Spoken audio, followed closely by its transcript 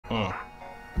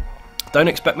Don't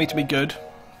expect me to be good,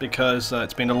 because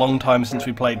it's been a long time since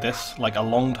we played this, like a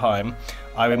long time.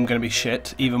 I am going to be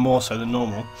shit, even more so than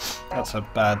normal. That's a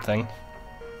bad thing.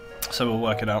 So we'll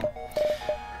work it out.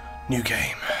 New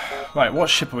game. Right, what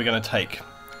ship are we going to take?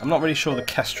 I'm not really sure the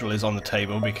Kestrel is on the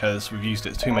table because we've used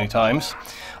it too many times.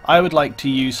 I would like to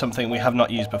use something we have not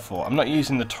used before. I'm not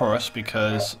using the Taurus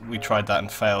because we tried that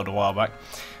and failed a while back.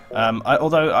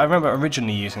 Although I remember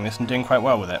originally using this and doing quite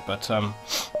well with it, but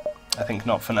I think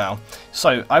not for now.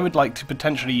 So I would like to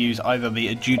potentially use either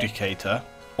the Adjudicator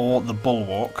or the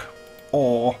Bulwark,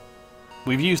 or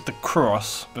we've used the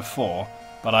Cross before,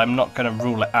 but I'm not going to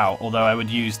rule it out, although I would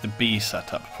use the B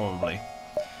setup probably.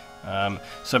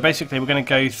 So basically we're going to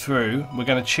go through, we're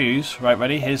going to choose, right,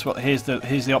 ready, here's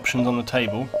the options on the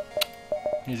table.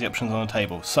 Here's the options on the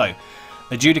table. So,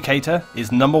 Adjudicator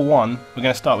is number 1, we're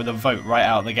going to start with a vote right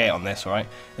out of the gate on this, alright?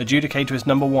 Adjudicator is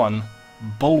number 1,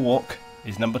 Bulwark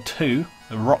is number 2,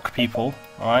 the Rock People,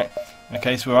 alright?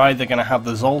 Okay, so we're either going to have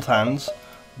the Zoltans,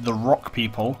 the Rock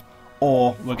People,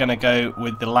 or we're going to go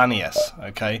with the Lanius,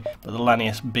 okay? But the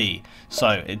Lanius B.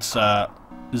 So, it's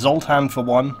Zoltan for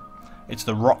 1, it's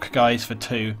the Rock guys for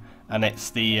 2, and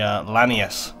it's the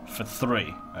Lanius for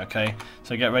 3. Okay,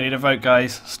 so get ready to vote,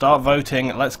 guys. Start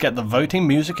voting. Let's get the voting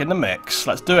music in the mix.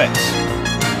 Let's do it.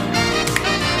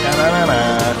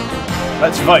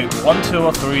 Let's vote. 1, 2,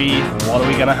 or 3. What are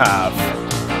we gonna have?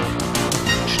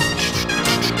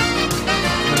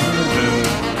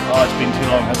 Oh, it's been too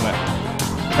long, hasn't it?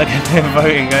 Look at the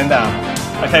voting going down.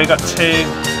 Okay, we've got 2,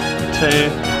 2,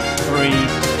 3,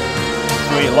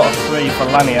 3. A lot of 3 for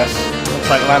Lanius. Looks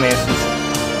like Lanius is...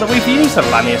 But we've used the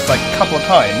Lanius like a couple of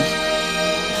times.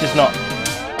 This is not...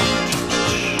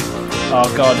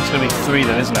 Oh god, it's going to be 3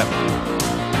 then, isn't it?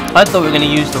 I thought we were going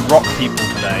to use the Rock People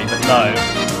today, but no.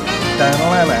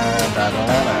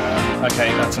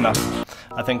 Okay, that's enough.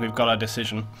 I think we've got our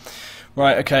decision.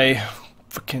 Right, okay.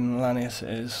 Frickin' Lanius it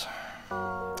is.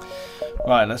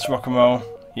 Right, let's rock and roll.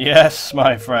 Yes,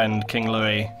 my friend, King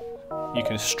Louis. You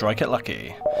can strike it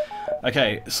lucky.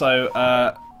 Okay, so,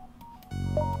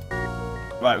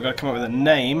 right, we've got to come up with a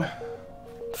name.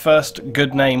 First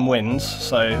good name wins,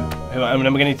 so... And then we're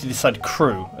going to need to decide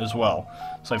crew as well.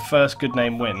 So first good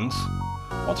name wins.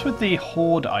 What's with the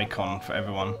Horde icon for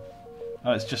everyone?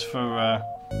 Oh, it's just for...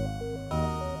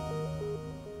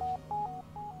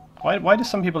 Why do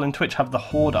some people in Twitch have the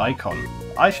Horde icon?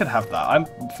 I should have that. I'm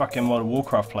a fucking World of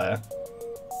Warcraft player.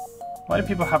 Why do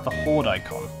people have the Horde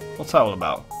icon? What's that all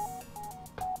about?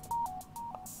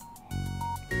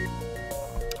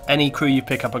 Any crew you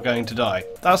pick up are going to die.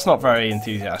 That's not very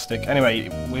enthusiastic. Anyway,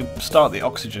 we start the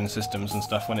oxygen systems and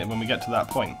stuff when we get to that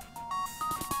point.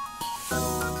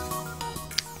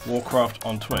 Warcraft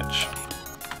on Twitch.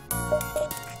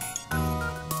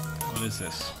 What is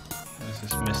this? What is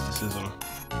this mysticism?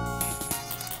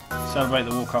 Celebrate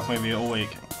the Warcraft movie all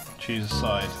week. Choose a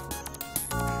side.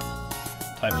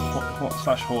 Type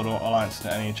 /Horde or Alliance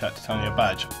in any chat to tell me your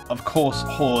badge. Of course,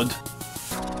 Horde,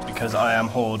 because I am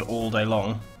Horde all day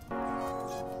long.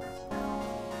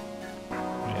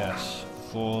 Yes,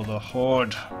 for the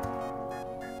Horde.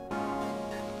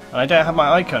 And I don't have my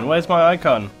icon. Where's my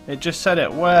icon? It just said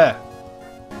it. Where?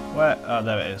 Where? Oh,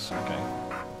 there it is. Okay.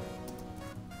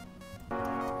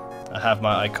 I have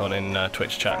my icon in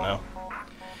Twitch chat now.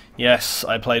 Yes,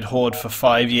 I played Horde for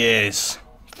 5 years.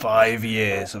 5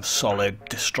 years of solid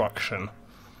destruction.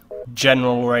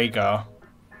 General Rhaegar.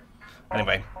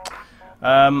 Anyway.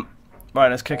 Right,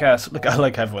 let's kick ass. Look, I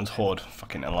like everyone's Horde.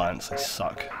 Fucking Alliance, they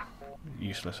suck.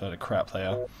 Useless load of crap they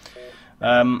are.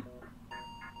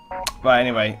 Right,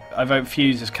 anyway, I vote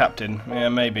Fuse as captain. Yeah,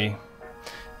 maybe.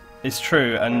 It's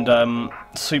true, and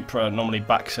Supra normally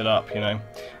backs it up, you know.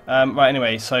 Right,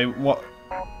 anyway, so what...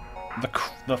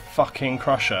 The fucking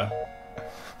Crusher.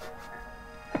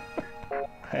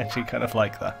 I actually kind of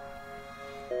like that.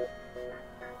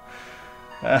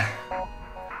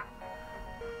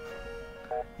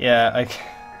 Yeah,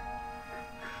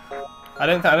 I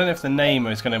don't know if the name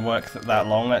is going to work that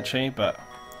long actually, but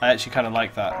I actually kind of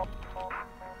like that.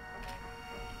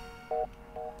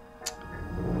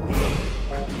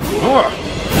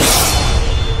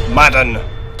 Madden!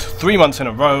 3 months in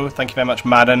a row. Thank you very much,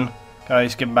 Madden.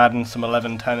 Guys, give Madden some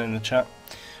 11-10 in the chat.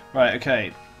 Right,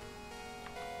 okay.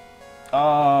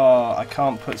 Oh, I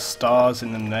can't put stars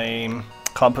in the name.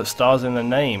 Can't put stars in the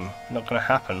name. Not gonna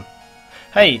happen.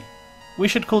 Hey, we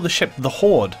should call the ship the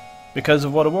Horde because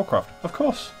of World of Warcraft. Of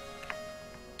course.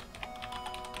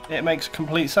 It makes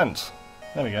complete sense.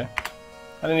 There we go.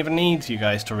 I don't even need you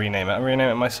guys to rename it. I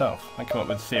rename it myself. I come up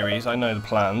with theories. I know the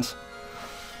plans.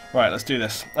 Right, let's do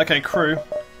this. Okay, crew.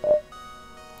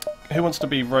 who wants to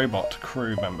be robot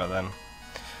crew member then?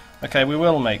 Okay, we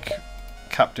will make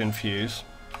Captain Fuse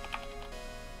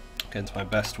against my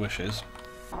best wishes.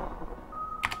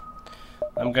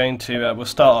 I'm going to, we'll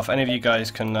start off, any of you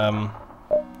guys can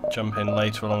jump in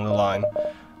later along the line.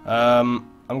 I'm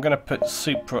going to put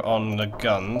Supra on the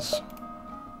guns.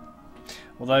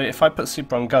 Although if I put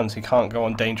Supra on guns he can't go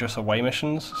on dangerous away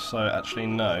missions, so actually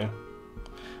no.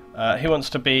 Who wants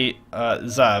to be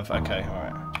Zav? Okay,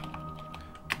 alright.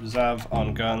 Zav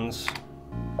on guns.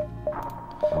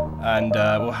 And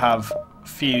we'll have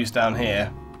Fuse down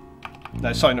here.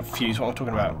 No, sorry, not Fuse, what am I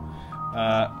talking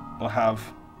about? We'll have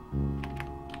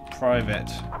Private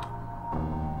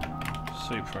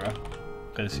Supra,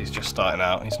 because he's just starting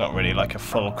out. He's not really like a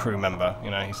full crew member, you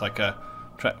know, he's like a...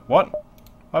 What?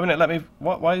 Why wouldn't it let me...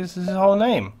 What? Why is this his whole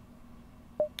name?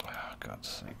 Oh, God's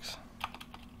sakes.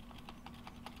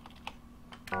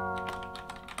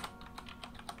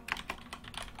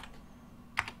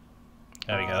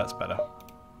 There we go, that's better.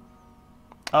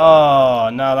 Oh,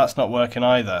 no, that's not working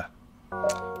either.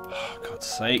 Oh, God's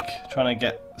sake. Trying to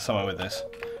get somewhere with this.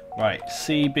 Right,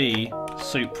 CB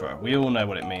Supra. We all know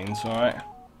what it means, alright?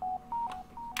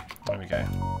 There we go.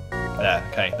 There,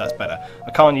 okay, that's better.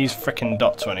 I can't use frickin'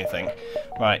 dots or anything.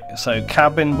 Right, so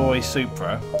Cabin Boy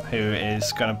Supra, who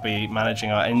is going to be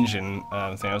managing our engine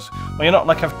things. Well, you're not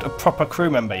like a proper crew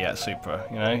member yet, Supra.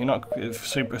 You know, you're not.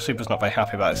 Supra's not very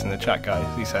happy about this in the chat, guys.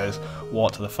 He says,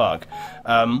 "What the fuck?"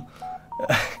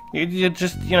 You're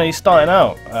just, you know, you're starting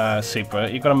out, Supra.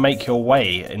 You've got to make your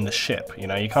way in the ship. You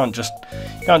know, you can't just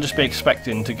be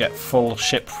expecting to get full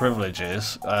ship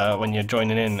privileges when you're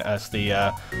joining in as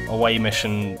the away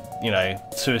mission, you know,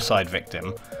 suicide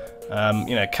victim.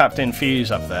 You know, Captain Fuse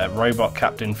up there, robot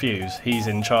Captain Fuse. He's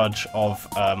in charge of,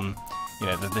 you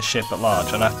know, the ship at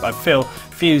large. And I feel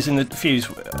Fuse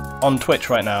on Twitch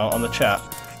right now on the chat.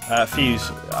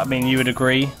 Fuse, I mean, you would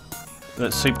agree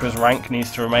that Supra's rank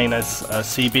needs to remain as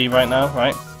CB right now,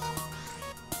 right?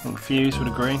 I think Fuse would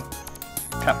agree.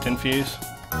 Captain Fuse.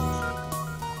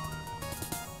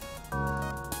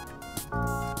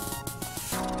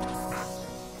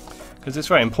 Because it's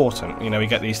very important, you know, we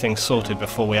get these things sorted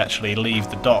before we actually leave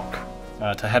the dock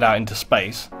to head out into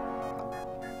space.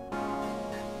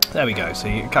 There we go,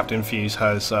 see, Captain Fuse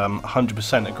has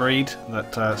 100% agreed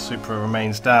that Supra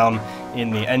remains down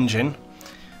in the engine.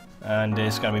 And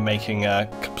is going to be making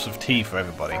cups of tea for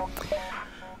everybody.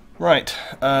 Right,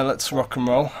 let's rock and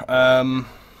roll. Do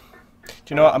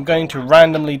you know what? I'm going to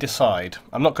randomly decide.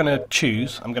 I'm not going to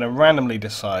choose. I'm going to randomly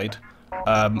decide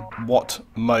what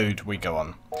mode we go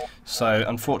on. So,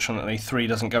 unfortunately, 3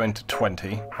 doesn't go into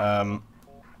 20.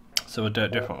 So we'll do it a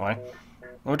different way.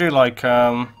 We'll do like...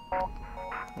 what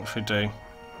should we do?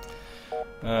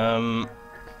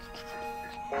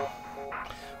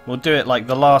 We'll do it like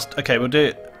the last... Okay, we'll do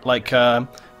it like... I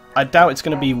doubt it's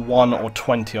going to be 1 or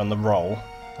 20 on the roll.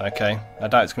 Okay? I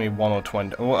doubt it's going to be 1 or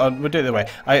 20. We'll do it the way.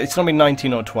 It's going to be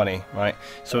 19 or 20, right?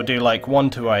 So we'll do like 1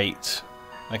 to 8.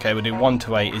 Okay, we'll do 1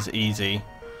 to 8 is easy.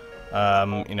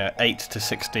 You know, 8 to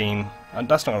 16.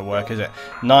 That's not going to work, is it?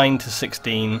 9 to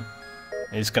 16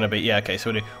 is going to be... Yeah, okay,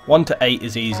 so we'll do 1 to 8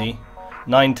 is easy.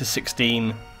 9 to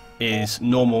 16 is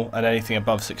normal, and anything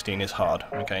above 16 is hard.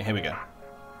 Okay, here we go.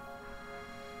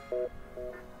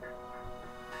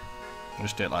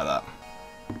 Just do it like that.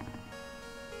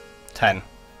 10.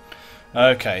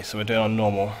 Okay, so we're doing on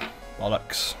normal.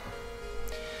 Bollocks.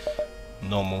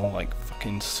 Normal, like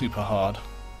fucking super hard.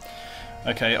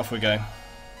 Okay, off we go.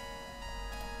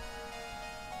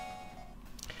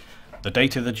 The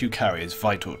data that you carry is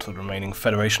vital to the remaining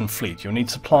Federation fleet. You'll need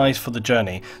supplies for the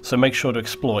journey, so make sure to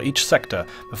explore each sector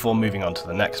before moving on to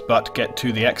the next, but get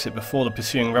to the exit before the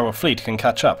pursuing rebel fleet can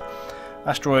catch up.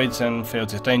 Asteroids and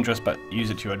fields is dangerous, but use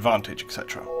it to your advantage,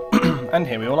 etc. And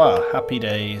here we all are. Happy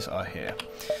days are here.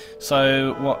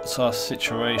 So, what's our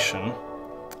situation?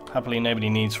 Happily, nobody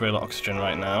needs real oxygen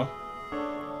right now.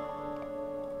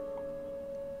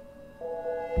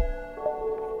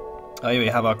 Oh yeah, we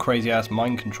have our crazy-ass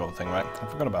mind control thing, right? I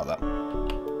forgot about that.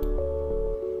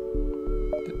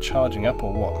 Is it charging up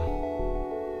or what?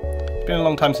 It's been a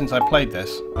long time since I played this.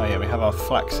 Oh yeah, we have our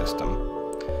flak system.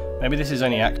 Maybe this is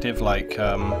only active, like,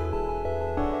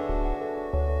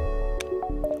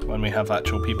 when we have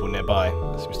actual people nearby.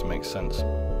 That seems to make sense.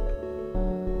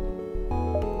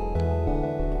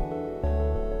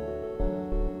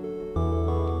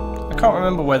 I can't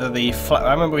remember whether the flak...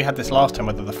 I remember we had this last time,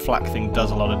 whether the flak thing does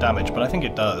a lot of damage, but I think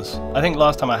it does. I think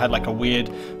last time I had like a weird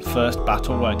first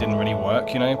battle where it didn't really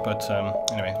work, you know, but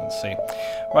anyway, let's see.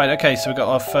 Right, okay, so we've got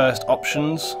our first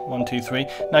options, 1, 2, 3.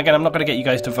 Now again, I'm not going to get you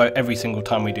guys to vote every single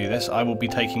time we do this. I will be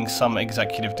taking some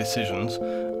executive decisions.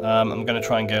 I'm going to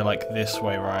try and go like this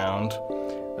way around.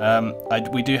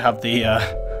 We do have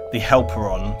the helper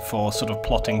on for sort of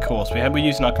plotting course. We're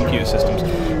using our computer systems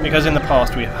because in the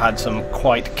past we've had some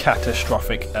quite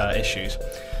catastrophic issues.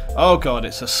 Oh god,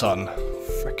 it's the sun.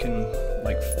 Frickin'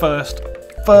 like first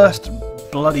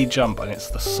bloody jump, and it's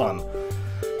the sun.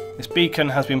 This beacon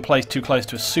has been placed too close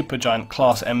to a supergiant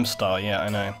class M star. Yeah, I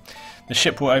know. The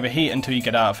ship will overheat until you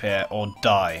get out of here or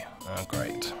die. Oh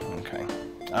great. Okay.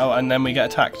 Oh, and then we get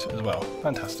attacked as well.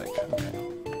 Fantastic. Okay.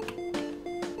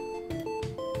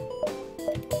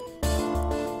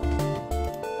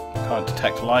 Can't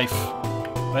detect life.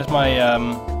 Where's my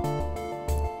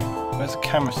where's the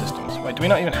camera systems? Wait, do we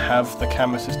not even have the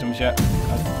camera systems yet?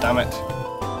 God damn it.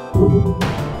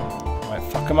 Right,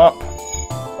 fuck them up.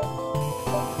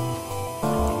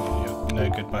 You're no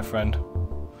good, my friend.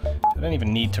 I don't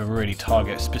even need to really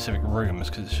target specific rooms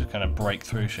because it's just going to break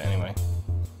through shit anyway.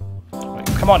 Right,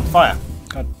 come on, fire!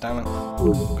 God damn it.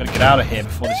 Gotta get out of here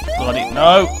before this bloody...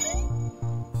 No!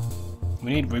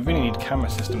 We really need camera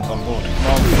systems on board. Come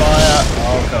on, fire!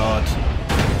 Oh god.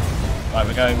 Right,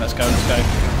 we're going. Let's go. Let's go.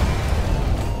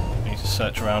 We need to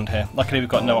search around here. Luckily, we've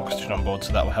got no oxygen on board,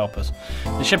 so that will help us.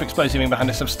 The ship explodes, leaving behind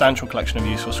a substantial collection of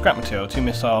useful scrap material. 2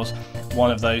 missiles,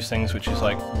 one of those things, which is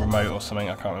like remote or something.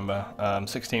 I can't remember.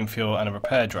 16 fuel and a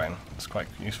repair drone. That's quite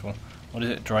useful. What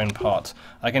is it? Drone parts.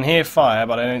 I can hear fire,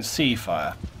 but I don't see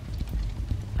fire.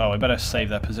 Oh, we better save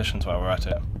their positions while we're at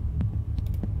it.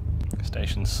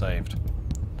 Station's saved.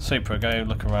 Super, go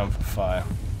look around for fire.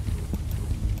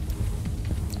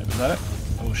 Was that it?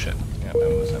 Oh shit. Yeah, that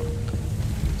was it.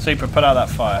 Super, put out that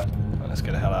fire. Right, let's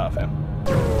get the hell out of here.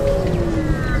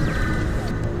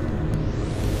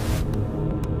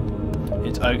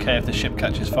 It's okay if the ship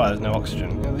catches fire, there's no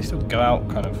oxygen. Yeah, they still go out,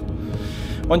 kind of.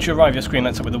 Once you arrive, your screen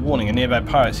lights up with a warning. A nearby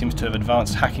pirate seems to have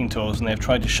advanced hacking tools and they have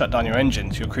tried to shut down your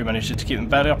engines. Your crew manages to keep them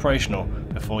barely operational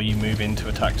before you move in to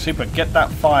attack. Super, get that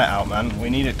fire out, man.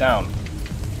 We need it down.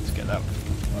 Get that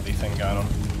bloody thing going on.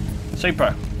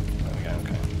 Super! There we go,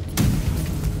 okay.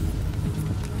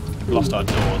 We've lost our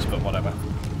doors, but whatever.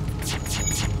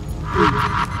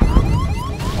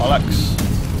 Bollocks.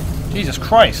 Jesus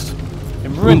Christ! It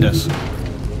ruined us.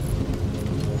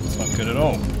 That's not good at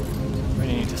all.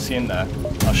 Really need to see in there.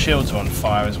 Our shields are on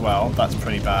fire as well. That's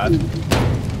pretty bad. There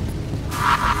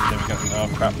we go. Oh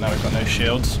crap, now we've got no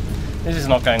shields. This is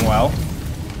not going well.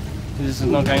 This is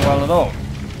not going well at all.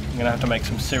 I'm going to have to make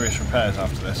some serious repairs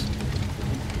after this.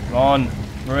 Come on,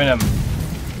 ruin them.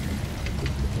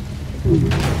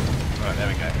 Right, there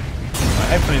we go. Right,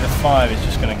 hopefully the fire is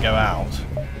just going to go out.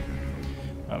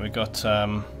 Right, we've got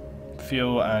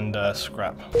fuel and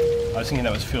scrap. I was thinking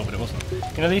that was fuel, but it wasn't.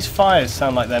 You know, these fires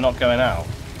sound like they're not going out.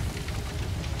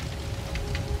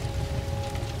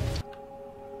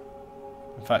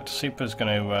 In fact, Super's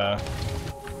going to...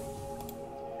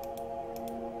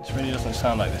 This really doesn't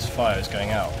sound like this fire is going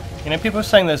out. You know, people are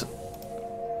saying there's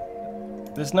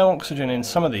no oxygen in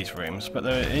some of these rooms, but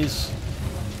there is.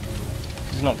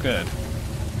 This is not good.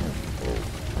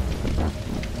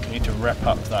 We need to wrap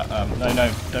up that.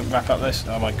 No, don't wrap up this.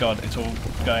 Oh my god, it's all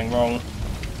going wrong.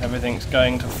 Everything's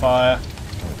going to fire.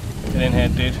 Get in here,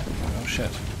 dude. Oh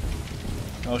shit.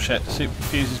 Oh shit. Super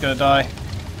fuse is going to die.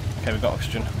 Okay, we've got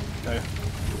oxygen. Go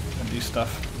and do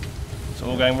stuff. It's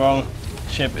all going wrong.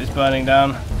 Ship is burning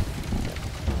down.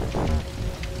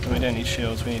 We don't need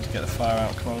shields, we need to get the fire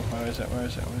out. Come on, where is it? Where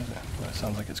is it? Where is it? Well, it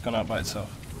sounds like it's gone out by itself.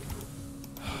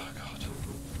 Oh god.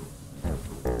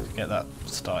 Let's get that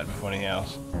started before anything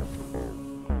else.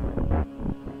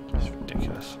 It's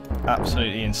ridiculous.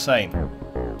 Absolutely insane. I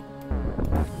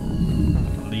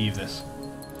can't believe this.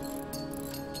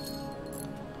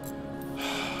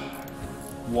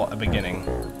 What a beginning.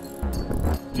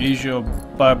 Use your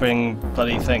burbling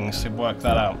bloody things to work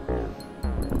that out.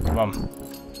 Come on.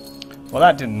 Well,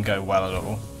 that didn't go well at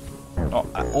all. Not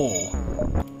at all.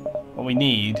 What we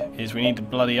need is we need the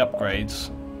bloody upgrades.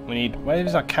 We need... Where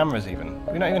is our cameras even?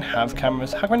 Do we not even have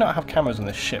cameras? How can we not have cameras on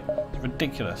this ship? It's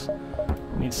ridiculous.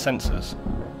 We need sensors.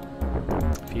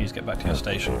 Fuse, get back to your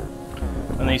station.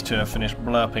 When these two have finished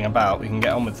blurping about, we can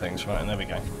get on with things. Right, and there we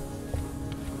go.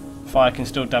 Fire can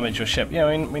still damage your ship. Yeah,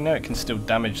 I mean, we know it can still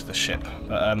damage the ship.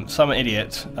 But some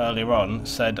idiot earlier on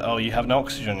said, oh, you have no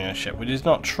oxygen in your ship, which is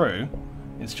not true.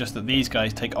 It's just that these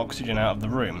guys take oxygen out of the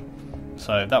room.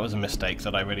 So that was a mistake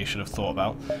that I really should have thought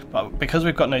about. But because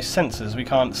we've got no sensors, we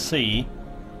can't see,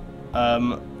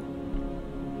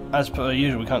 as per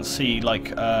usual, we can't see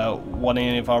like what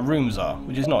any of our rooms are,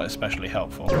 which is not especially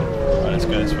helpful. Right, let's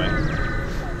go this way.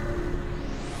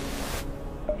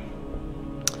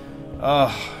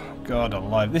 Oh, God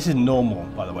alive. This is normal,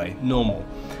 by the way. Normal.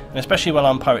 And especially when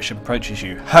our pirate ship approaches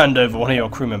you, hand over one of your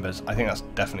crew members. I think that's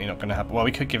definitely not going to happen. Well,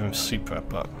 we could give him super,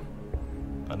 but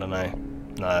I don't know.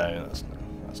 No, that's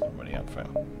not really up for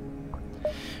him.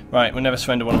 Right, we'll never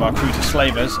surrender one of our crew to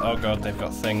slavers. Oh god, they've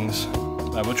got things.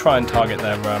 We'll try and target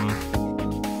their...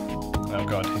 Oh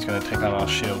god, he's going to take out our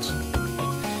shields.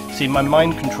 See, my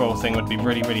mind control thing would be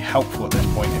really, really helpful at this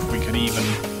point if we could even...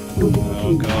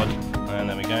 Oh god, and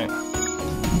there we go.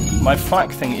 My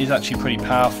flak thing is actually pretty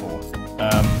powerful,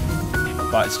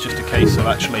 but it's just a case of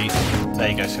actually... There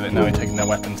you go, see that now we're taking their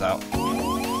weapons out.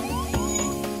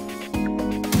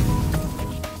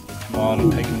 Come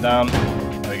on, take them down.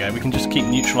 There we go, we can just keep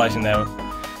neutralising their...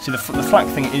 See, the flak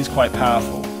thing is quite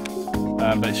powerful,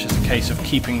 but it's just a case of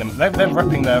keeping them... They're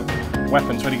ripping their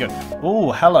weapons really good.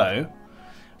 Oh, hello.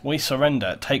 We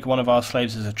surrender. Take one of our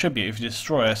slaves as a tribute. If you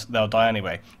destroy us, they'll die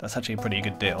anyway. That's actually a pretty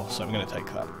good deal, so we're going to take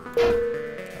that.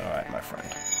 Alright, my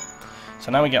friend.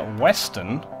 So now we get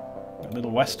Western. A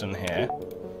little Western here,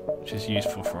 which is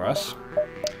useful for us.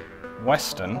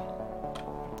 Western.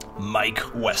 Mike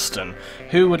Western.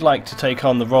 Who would like to take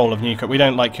on the role of Newcomer? We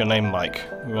don't like your name, Mike.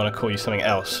 We want to call you something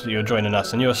else. You're joining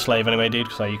us, and you're a slave anyway,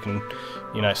 dude, so you can,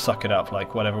 you know, suck it up,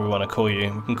 like, whatever we want to call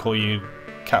you. We can call you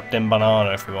Captain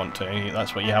Banana if we want to.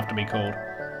 That's what you have to be called.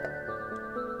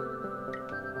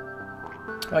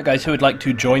 Right, guys, who would like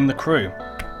to join the crew?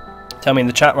 Tell me in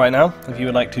the chat right now if you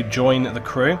would like to join the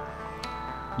crew.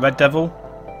 Red Devil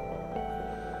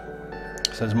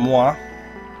says moi.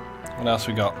 What else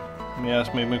we got? Yes,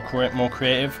 maybe more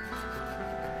creative.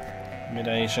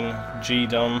 Mid-Asian,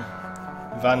 G-Don,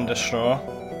 Van der Straw.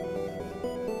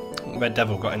 Red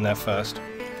Devil got in there first.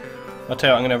 I'll tell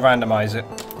you what, I'm going to randomise it.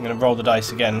 I'm going to roll the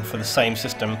dice again for the same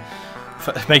system.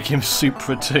 Make him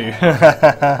Supra too.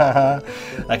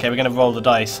 Okay, we're going to roll the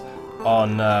dice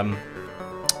on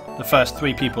the first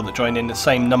 3 people that join in the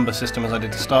same number system as I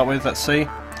did to start with. Let's see.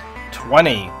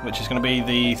 20, which is going to be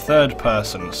the 3rd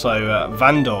person. So,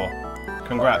 Vandor,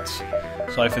 congrats.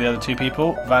 So for the other 2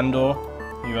 people, Vandor,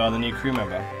 you are the new crew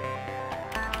member.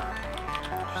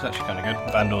 Which is actually kind of good.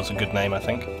 Vandor's a good name, I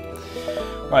think.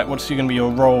 Right, what's going to be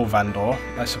your role, Vandor?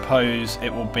 I suppose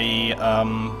it will be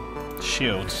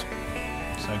shields.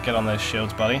 So get on those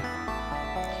shields, buddy.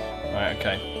 Right,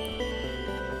 okay.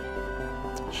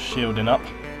 Shielding up.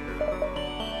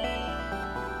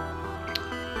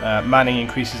 Manning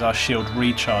increases our shield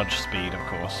recharge speed, of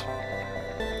course.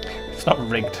 It's not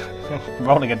rigged.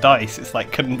 Rolling a dice, it's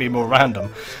like couldn't be more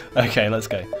random. Okay, let's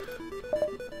go.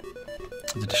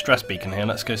 There's a distress beacon here.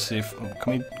 Let's go see if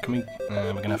can we?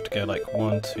 We're gonna have to go like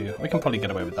 1, 2. We can probably get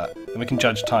away with that, and we can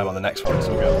judge time on the next one.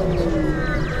 So we'll go.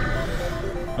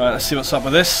 Right, let's see what's up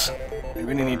with this. We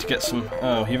really need to get some...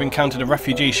 Oh, you've encountered a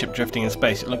refugee ship drifting in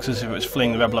space. It looks as if it was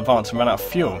fleeing the rebel advance and ran out of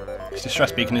fuel. Its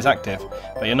distress beacon is active,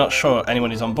 but you're not sure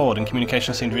anyone is on board and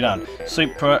communication seems to be down.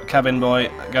 Supra, cabin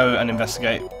boy, go and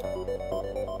investigate.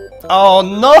 Oh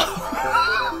no!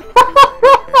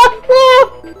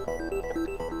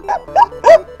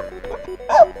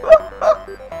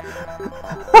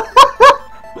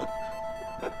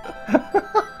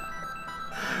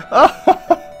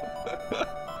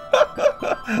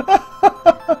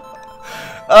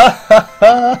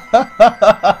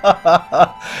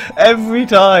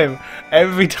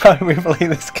 Every time we play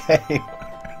this game.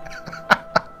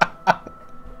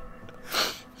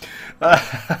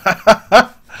 I'm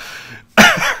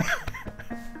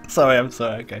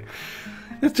sorry, okay.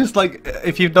 It's just like,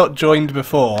 if you've not joined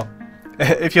before,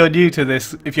 if you're new to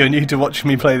this, if you're new to watching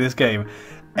me play this game,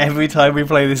 every time we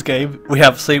play this game, we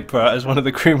have Supra as one of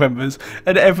the crew members,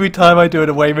 and every time I do an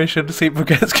away mission, Supra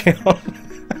gets killed.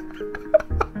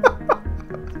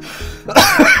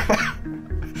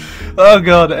 Oh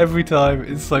god, every time.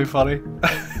 It's so funny.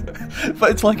 But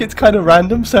it's like it's kind of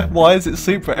random, so why is it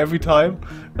Supra every time?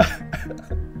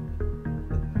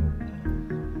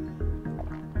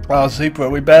 Oh, Supra,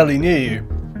 we barely knew you.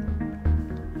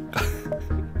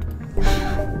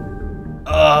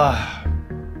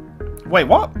 Wait,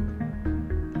 what?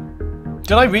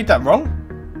 Did I read that wrong?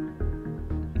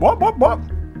 What?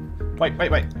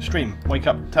 Wait. Stream, wake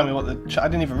up. Tell me what the... I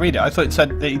didn't even read it. I thought it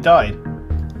said that he died.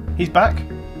 He's back?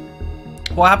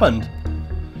 What happened?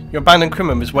 Your abandoned crew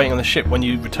member is waiting on the ship when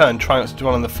you return, trying not to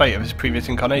dwell on the fate of his previous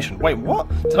incarnation. Wait, what?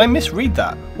 Did I misread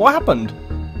that? What happened?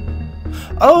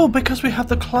 Oh, because we have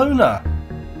the cloner.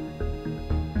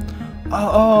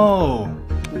 Oh,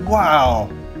 wow.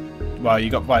 Wow, you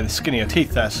got by the skin of your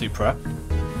teeth there, Supra.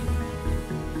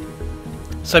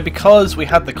 So because we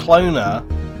had the cloner,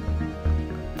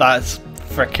 that's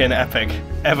frickin' epic.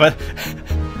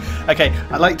 Okay,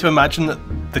 I like to imagine that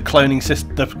the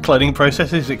cloning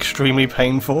process is extremely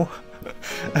painful,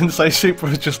 and so Supra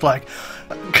was just like,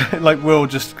 like we're all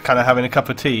just kind of having a cup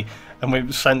of tea, and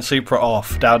we've sent Supra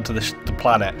off down to the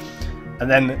planet, and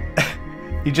then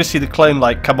you just see the clone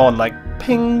like come on, like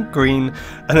ping green,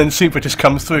 and then Supra just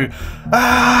comes through,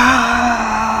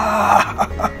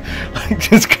 like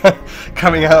just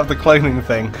coming out of the cloning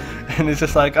thing, and it's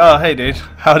just like, oh hey dude,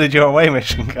 how did your away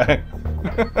mission go?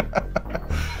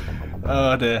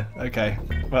 Oh dear. Okay.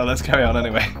 Well, let's carry on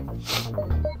anyway.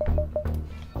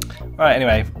 Right.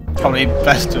 Anyway, probably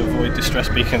best to avoid distress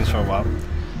beacons for a while.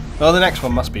 Well, the next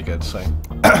one must be good. So,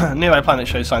 nearby planet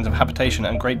shows signs of habitation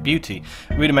and great beauty.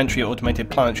 Rudimentary automated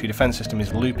planetary defense system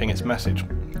is looping its message.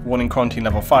 Warning: quarantine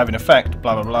level 5 in effect.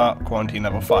 Blah blah blah. Quarantine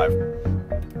level 5.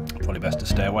 Probably best to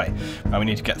stay away. Right, we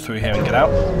need to get through here and get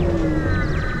out.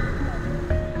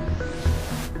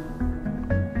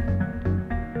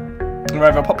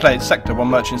 Over a populated sector, one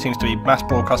merchant seems to be mass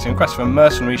broadcasting requests for a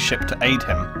mercenary ship to aid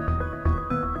him.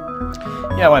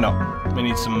 Yeah, why not? We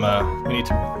need some. We need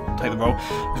to take the role.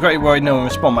 I was greatly worried no one would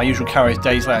respond. My usual carrier is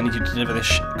days late. I need you to deliver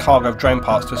this cargo of drone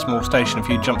parts to a small station a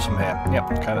few jumps from here.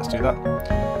 Yep. Okay, let's do that.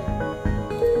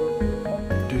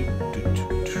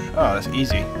 Oh, that's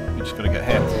easy. We just got to get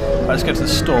here. Right, let's go to the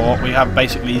store. We have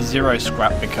basically 0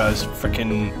 scrap because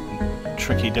frickin'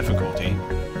 tricky difficulty.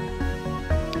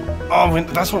 Oh,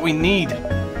 that's what we need!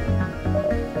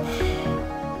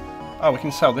 Oh, we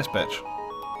can sell this bitch.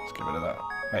 Let's get rid of that.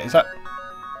 Wait, is that...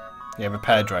 Yeah,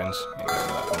 repair drones.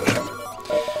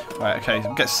 Right, okay,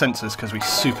 get sensors, because we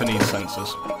super need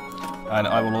sensors. And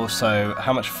I will also...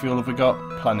 How much fuel have we got?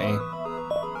 Plenty.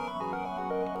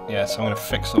 Yeah, so I'm going to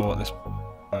fix all this...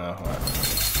 Oh, right.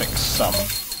 Fix some.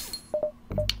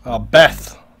 Oh,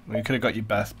 Beth! We could have got you,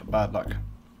 Beth, but bad luck.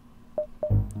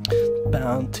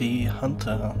 Bounty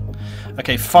hunter.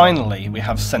 Okay, finally we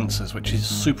have sensors, which is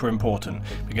super important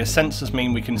because sensors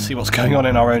mean we can see what's going on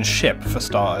in our own ship for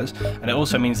starters, and it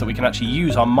also means that we can actually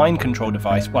use our mind control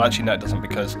device. Well, actually no, it doesn't,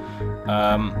 because it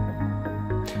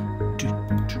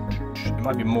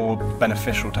might be more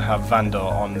beneficial to have Vandor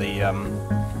on the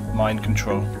mind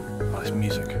control. Oh, this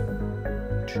music.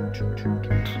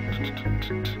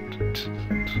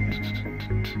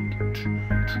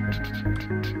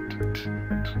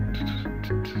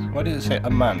 Why did it say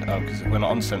unmanned? Oh, because we're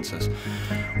not on sensors.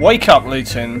 Wake up,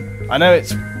 Lutin! I know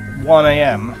it's 1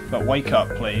 AM, but wake up,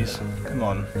 please. Come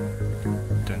on.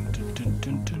 Dun, dun, dun,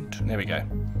 dun, dun, dun. There we go.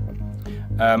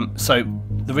 So,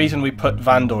 the reason we put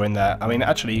Vandor in there, I mean,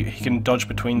 actually, he can dodge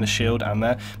between the shield and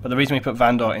there, but the reason we put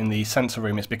Vandor in the sensor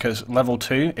room is because level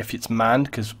 2, if it's manned,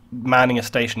 because manning a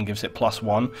station gives it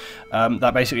 +1,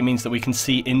 that basically means that we can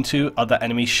see into other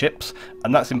enemy ships,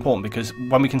 and that's important because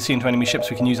when we can see into enemy ships,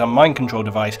 we can use our mind control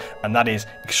device, and that is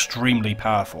extremely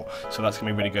powerful, so that's going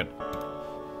to be really good.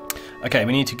 Okay,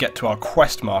 we need to get to our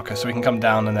quest marker, so we can come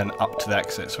down and then up to the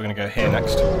exit, so we're going to go here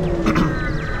next.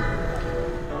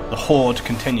 The Horde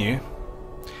continue.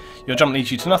 Your jump leads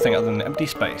you to nothing other than empty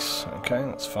space. Okay,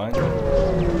 that's fine.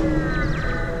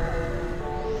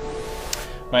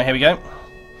 Right, here we go.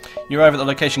 You arrive at the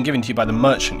location given to you by the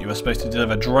merchant. You are supposed to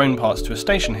deliver drone parts to a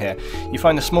station here. You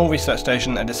find a small research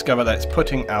station and discover that it's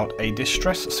putting out a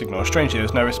distress signal. Strangely, there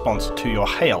is no response to your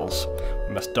hails.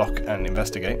 We must dock and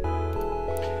investigate.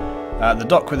 The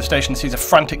dock with the station sees a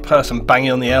frantic person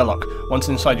banging on the airlock. Once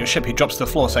inside your ship, he drops to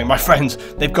the floor saying, "My friends,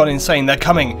 they've gone insane, they're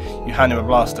coming!" You hand him a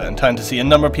blaster and turn to see a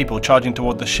number of people charging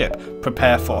toward the ship.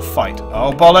 Prepare for a fight.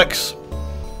 Oh, bollocks!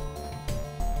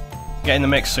 Get in the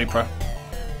mix, Supra.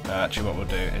 Actually, what we'll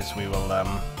do is we will,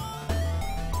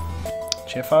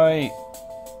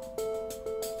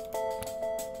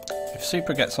 if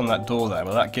Supra gets on that door there,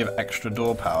 will that give extra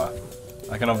door power?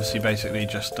 I can obviously basically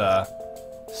just,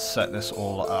 set this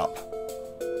all up.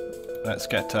 Let's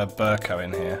get Burko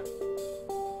in here.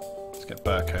 Let's get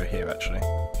Burko here, actually.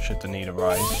 Should the need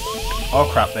arise. Oh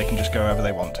crap, they can just go wherever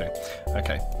they want to.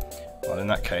 Okay. Well, in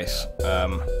that case,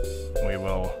 we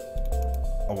will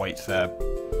await their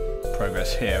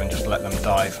progress here and just let them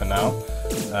die for now.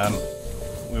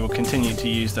 We will continue to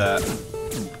use their...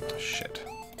 Shit.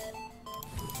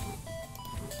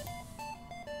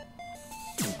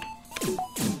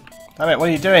 Damn it, what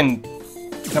are you doing?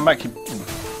 Come back, you...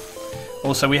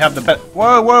 Also, we have the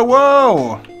Whoa, whoa,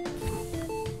 whoa!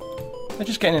 They're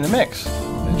just getting in the mix,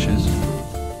 bitches.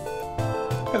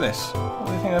 Look at this. What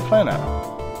do they think they're playing at?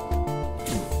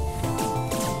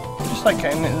 Just like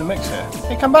getting in the mix here.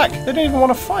 Hey, come back! They don't even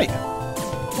want to fight!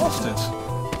 Bastards.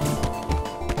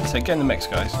 So get in the mix,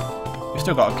 guys. We've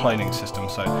still got a cloning system,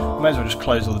 so we may as well just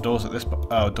close all the doors at this...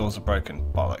 Oh, doors are broken.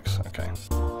 Bollocks. Okay.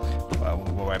 Well,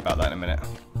 we'll worry about that in a minute.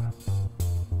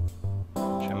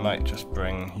 I might just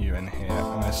bring you in here.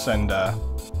 I'm going to send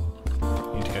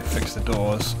you to go fix the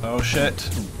doors. Oh shit.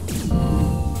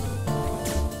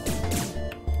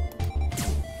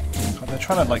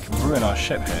 trying to like ruin our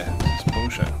ship here. It's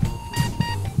bullshit.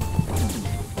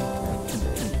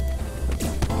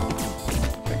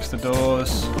 Fix the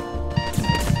doors.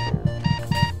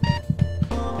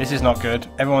 This is not good.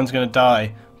 Everyone's going to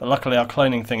die. But luckily our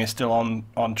cloning thing is still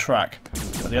on track.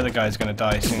 But the other guy's going to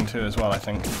die soon too as well, I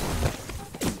think.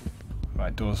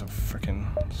 Right, doors are freaking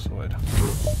sorted.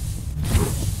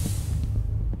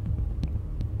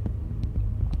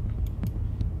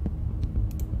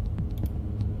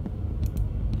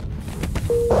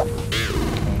 Oh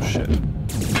shit.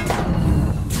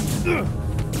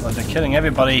 Oh, they're killing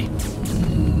everybody.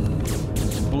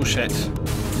 It's bullshit.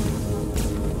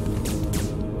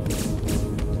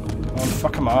 Come on,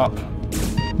 fuck them up.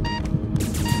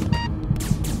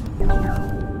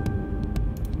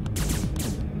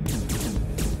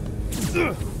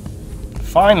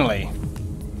 Finally!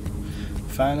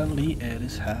 Finally it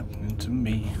is happening to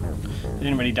me. They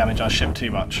didn't really damage our ship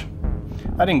too much.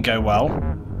 That didn't go well.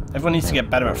 Everyone needs to get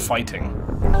better at fighting.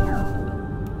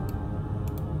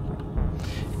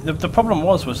 The problem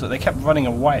was that they kept running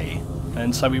away,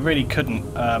 and so we really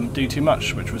couldn't do too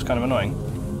much, which was kind of annoying.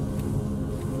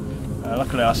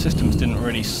 Luckily our systems didn't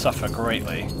really suffer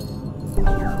greatly.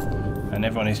 And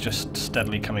everyone is just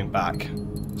steadily coming back,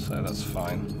 so that's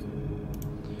fine.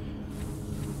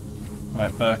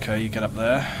 Right, Burko, you get up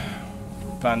there.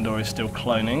 Vandor is still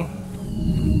cloning.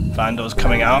 Vandor's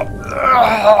coming out.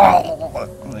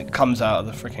 It comes out of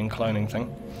the freaking cloning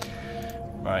thing.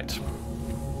 Right.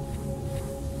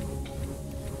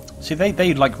 See,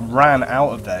 they like ran out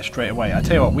of there straight away. I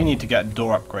tell you what, we need to get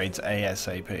door upgrades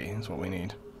ASAP. That's what we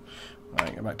need.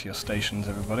 Right, go back to your stations,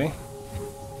 everybody.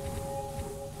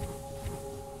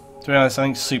 To be honest, I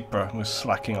think Supra was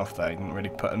slacking off there. He didn't really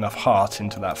put enough heart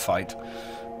into that fight.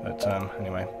 But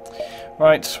anyway.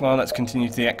 Right, well, let's continue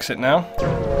to the exit now.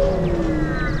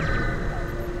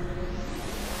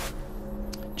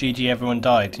 GG, everyone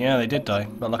died. Yeah, they did die,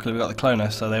 but luckily we got the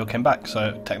cloner, so they all came back,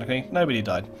 so technically nobody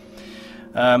died.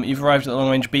 You've arrived at the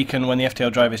long-range beacon. When the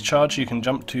FTL drive is charged, you can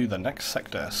jump to the next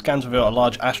sector. Scans reveal a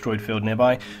large asteroid field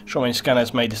nearby. Short-range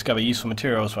scanners may discover useful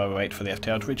materials while we wait for the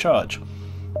FTL to recharge.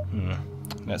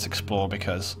 Let's explore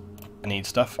because I need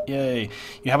stuff. Yay!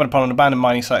 You happen upon an abandoned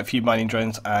mining site, a few mining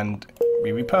drones, and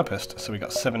we repurposed. So we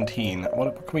got 17.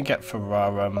 What can we get for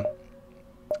our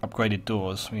upgraded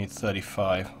doors? We need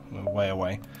 35. We're way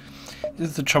away.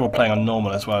 This is the trouble playing on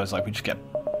normal as well, is like we just get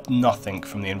nothing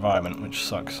from the environment, which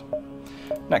sucks.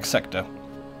 Next sector.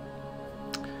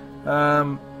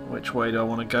 Which way do I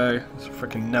want to go? There's a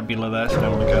freaking nebula there, so I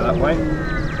don't want to go that way.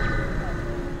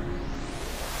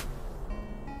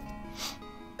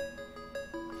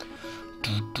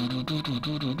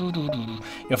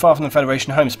 You're far from the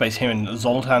Federation home space here in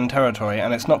Zoltan territory,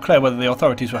 and it's not clear whether the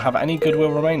authorities will have any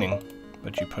goodwill remaining.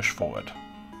 But you push forward.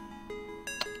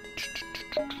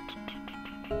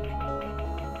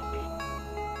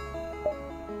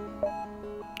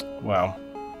 Well,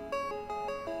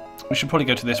 we should probably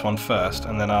go to this one first,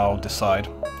 and then I'll decide.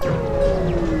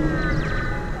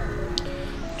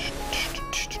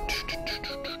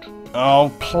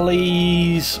 Oh,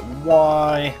 please!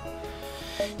 Why?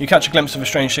 You catch a glimpse of a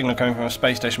strange signal coming from a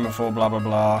space station before blah blah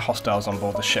blah, hostiles on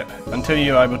board the ship. Until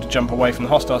you are able to jump away from the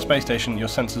hostile space station, your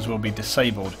sensors will be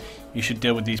disabled. You should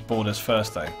deal with these boarders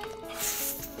first though.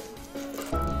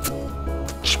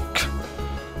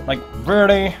 Like,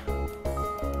 really?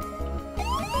 For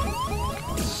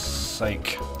God's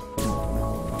sake.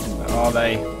 Where are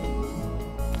they?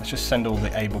 Let's just send all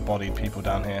the able-bodied people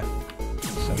down here.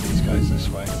 Send these guys this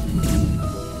way.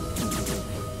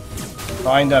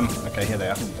 Find them. Okay, here they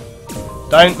are.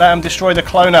 Don't let them destroy the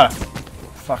cloner.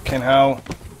 Fucking hell.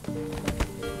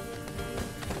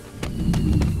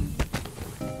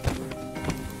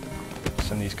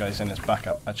 Send these guys in as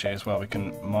backup. Actually, as well, we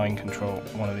can mind control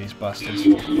one of these bastards.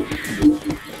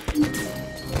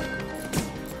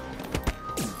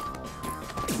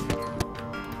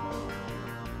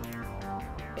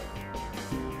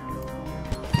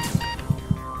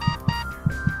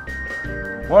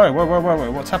 Whoa, whoa, whoa, whoa,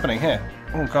 whoa, what's happening here?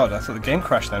 Oh god, I thought the game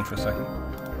crashed then for a second.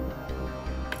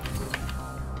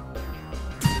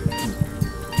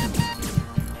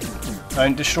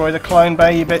 Don't destroy the clone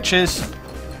bay, you bitches!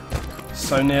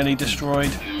 So nearly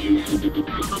destroyed.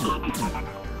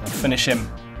 I'll finish him.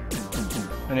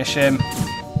 Finish him.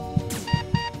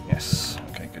 Yes.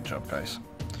 Okay, good job, guys.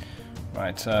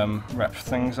 Right, wrap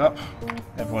things up.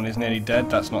 Everyone is nearly dead,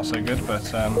 that's not so good, but,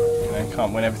 you know,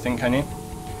 can't win everything, can you?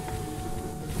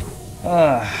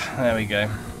 Ah, there we go.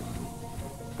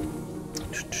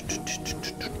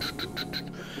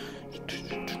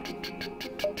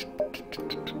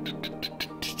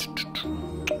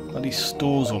 Bloody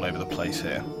stores all over the place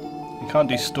here. You can't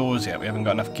do stores yet, we haven't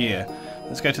got enough gear.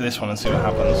 Let's go to this one and see what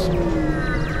happens.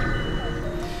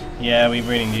 Yeah, we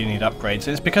really do need upgrades.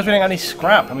 It's because we don't have any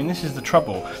scrap. I mean, this is the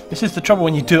trouble. This is the trouble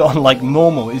when you do it on, like,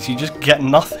 normal, is you just get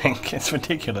nothing. It's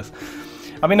ridiculous.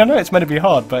 I mean, I know it's meant to be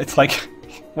hard, but it's like,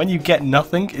 when you get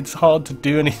nothing, it's hard to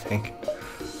do anything.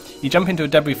 You jump into a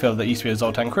debris field that used to be a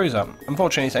Zoltan cruiser.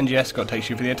 Unfortunately, its NG escort takes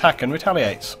you for the attack and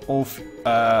retaliates. Or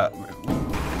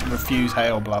refuse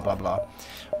hail, blah blah blah.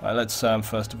 Right, let's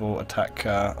first of all attack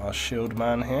our shield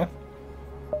man here.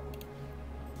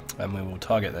 And we will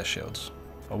target their shields.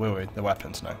 Or will we? The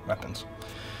weapons, no. Weapons.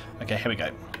 Okay, here we go.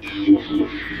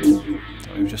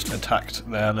 So we've just attacked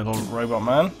their little robot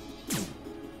man.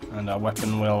 And our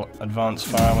weapon will advance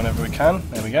fire whenever we can.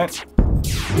 There we go.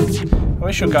 I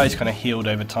wish your guys kind of healed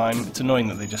over time. It's annoying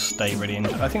that they just stay really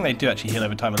injured. I think they do actually heal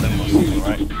over time a little or something,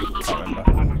 right? Can't remember.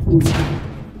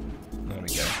 There we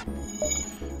go.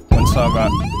 Once our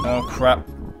oh crap.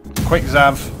 Quick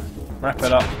Zav. Wrap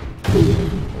it up.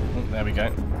 Oh, there we go.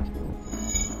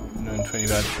 Doing pretty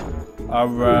bad.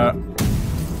 Our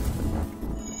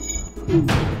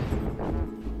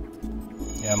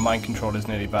yeah, mind control is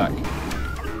nearly back.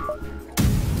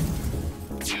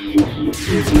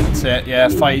 That's it, yeah,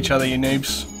 fight each other, you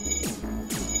noobs.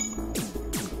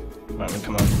 Right, well,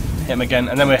 come on. Hit him again,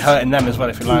 and then we're hurting them as well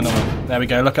if we land on them. There we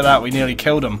go, look at that, we nearly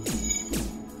killed them.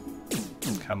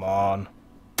 Come on.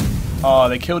 Oh,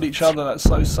 they killed each other, that's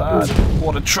so sad.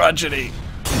 What a tragedy.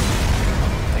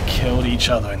 They killed each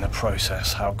other in the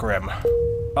process, how grim.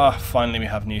 Ah, finally we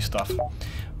have new stuff.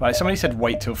 Right, somebody said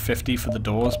wait till 50 for the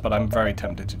doors, but I'm very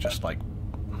tempted to just like,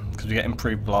 because we get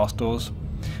improved blast doors.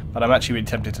 But I'm actually really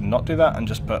tempted to not do that and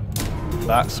just put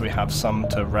that so we have some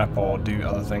to rep or do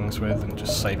other things with and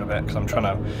just save a bit, because I'm trying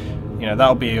to, you know,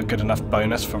 that'll be a good enough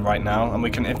bonus for right now. And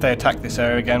we can, if they attack this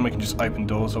area again, we can just open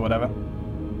doors or whatever.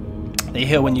 They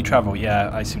heal when you travel, yeah,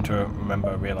 I seem to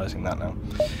remember realising that now.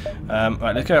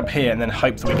 Right, let's go up here and then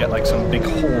hope that we get like some big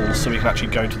halls so we can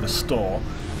actually go to the store.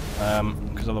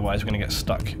 Because otherwise we're going to get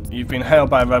stuck. You've been hailed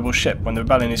by a rebel ship. When the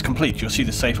rebellion is complete, you'll see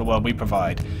the safer world we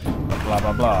provide. Blah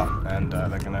blah blah. And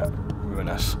they're going to ruin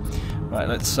us. Right,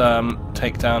 let's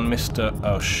take down Mr.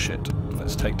 Oh shit.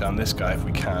 Let's take down this guy if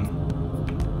we can.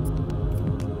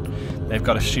 They've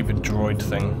got a stupid droid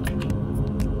thing.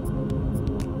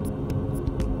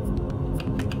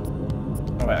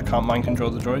 Oh wait, I can't mind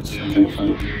control the droids? Okay,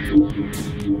 fine.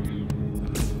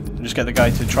 Just get the guy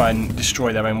to try and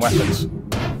destroy their own weapons.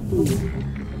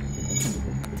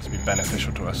 This will be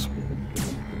beneficial to us.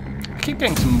 I keep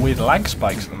getting some weird lag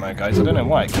spikes at the moment, guys. I don't know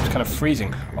why. It keeps kind of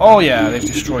freezing. Oh yeah, they've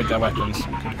destroyed their weapons.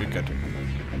 Good, good, good.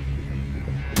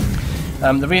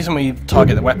 The reason we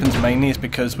target the weapons mainly is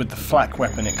because with the flak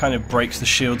weapon it kind of breaks the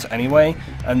shields anyway,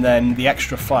 and then the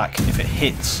extra flak, if it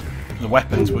hits the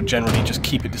weapons, will generally just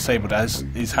keep it disabled, as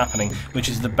is happening, which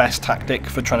is the best tactic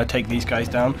for trying to take these guys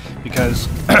down, because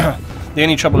the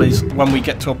only trouble is when we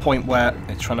get to a point where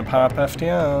it's trying to power up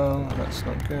FTL, that's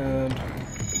not good.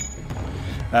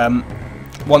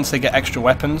 Once they get extra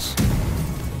weapons,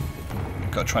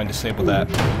 we've got to try and disable their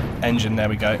engine. There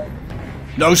we go.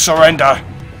 No surrender!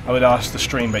 I would ask the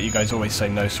stream, but you guys always say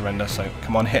no surrender, so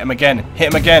come on, hit him again!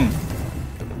 Hit him again!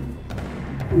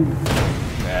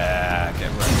 Nah, get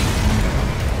wrecked.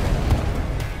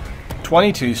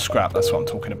 22 scrap, that's what I'm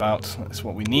talking about. That's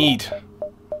what we need.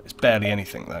 It's barely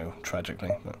anything though,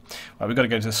 tragically. But, right, we've got to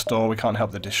go to the store. We can't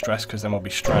help the distress because then we'll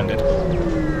be stranded.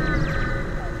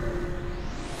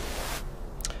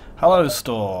 Hello,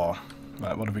 store.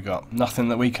 Right, what have we got? Nothing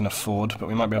that we can afford, but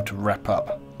we might be able to rep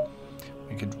up.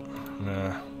 We could...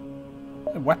 no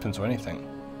weapons or anything.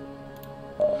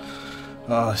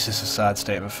 Oh, this is a sad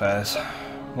state of affairs.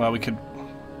 Well, we could...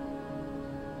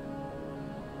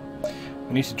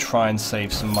 we need to try and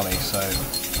save some money, so...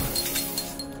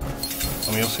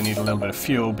 and we also need a little bit of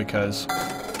fuel because...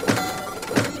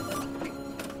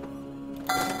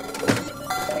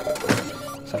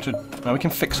 so no, we can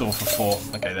fix all for 4.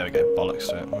 Okay, there we go. Bollocks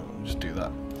to it. We'll just do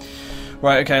that.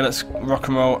 Right, okay, let's rock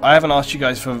and roll. I haven't asked you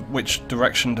guys for which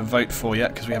direction to vote for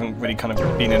yet, because we haven't really kind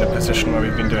of been in a position where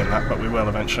we've been doing that, but we will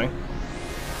eventually.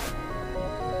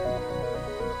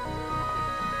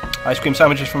 Ice cream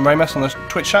sandwiches from Ramos on the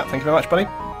Twitch chat. Thank you very much, buddy.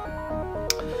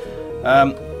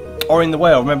 Or in the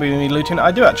whale. Remember you need looting?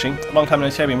 I do actually. A long time no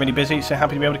see. I've been really busy, so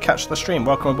happy to be able to catch the stream.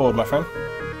 Welcome aboard, my friend.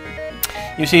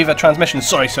 You receive a transmission.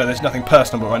 Sorry, sir. There's nothing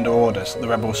personal, but we're under orders. The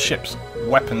rebel ship's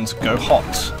weapons go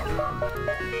hot.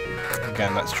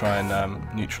 Again, let's try and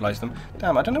neutralise them.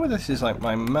 Damn, I don't know whether this is like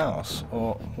my mouse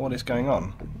or what is going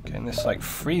on. Getting this like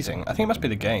freezing. I think it must be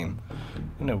the game. I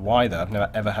don't know why though. I've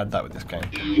never ever had that with this game.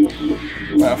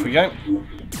 Right, off we go.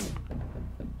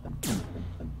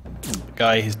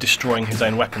 guy is destroying his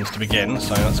own weapons to begin,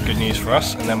 so that's good news for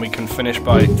us. And then we can finish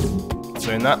by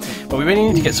doing that. But we really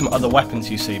need to get some other weapons,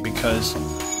 you see, because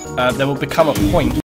there will become a point